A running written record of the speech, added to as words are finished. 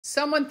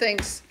Someone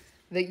thinks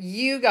that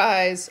you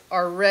guys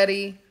are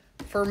ready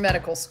for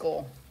medical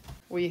school.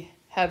 We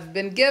have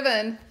been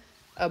given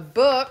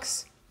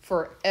books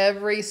for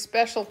every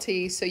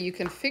specialty so you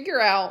can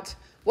figure out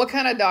what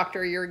kind of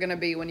doctor you're going to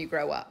be when you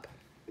grow up.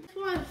 I just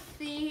want to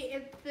see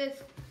if this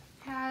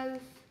has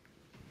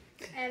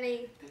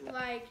any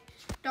like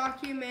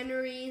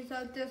documentaries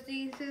of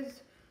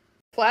diseases.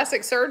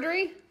 Plastic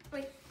surgery?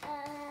 Wait.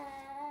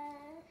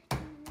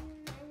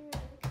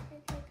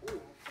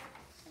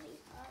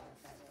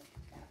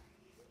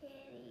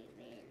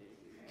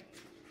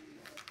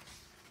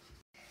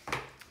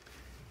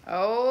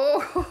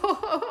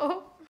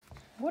 Oh,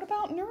 what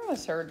about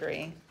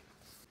neurosurgery?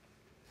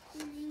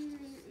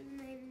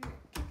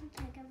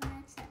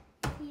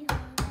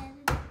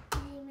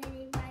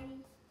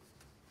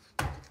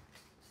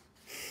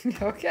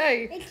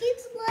 Okay. It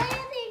keeps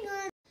landing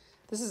on.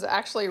 This is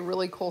actually a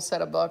really cool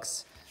set of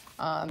books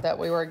that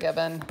we were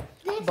given,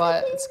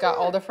 but it's got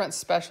all different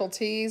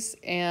specialties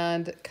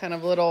and kind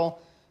of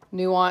little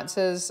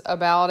nuances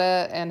about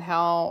it and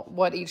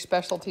what each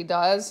specialty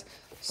does.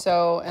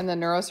 So in the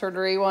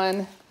neurosurgery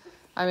one,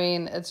 I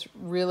mean, it's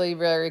really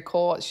very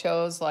cool. It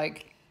shows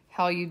like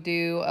how you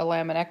do a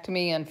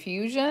laminectomy and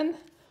fusion,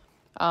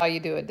 how you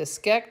do a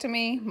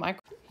discectomy.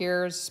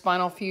 Here's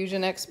spinal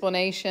fusion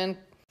explanation,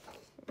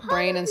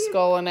 brain and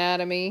skull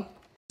anatomy.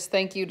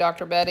 Thank you,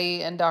 Dr.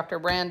 Betty and Dr.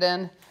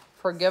 Brandon,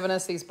 for giving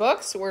us these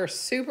books. We're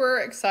super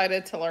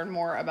excited to learn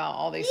more about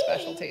all these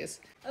specialties.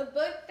 A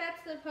book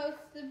that's supposed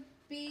to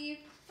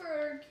be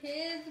for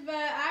kids, but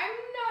I'm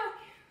not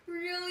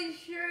really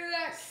sure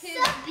that kids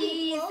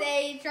these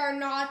age are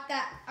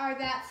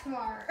that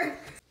smart.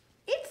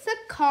 It's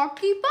a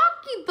cocky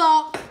bocky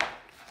box.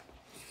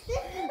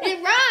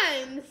 It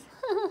rhymes.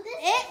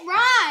 It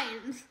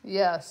rhymes.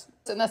 Yes,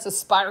 and that's a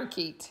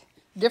spirochete.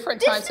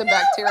 Different types of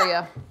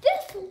bacteria.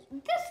 This looks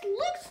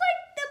like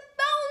the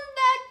bone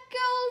that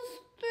goes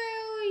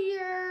through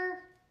your.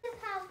 This is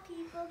how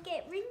people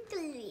get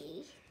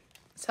wrinkly.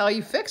 It's how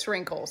you fix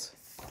wrinkles.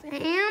 Sam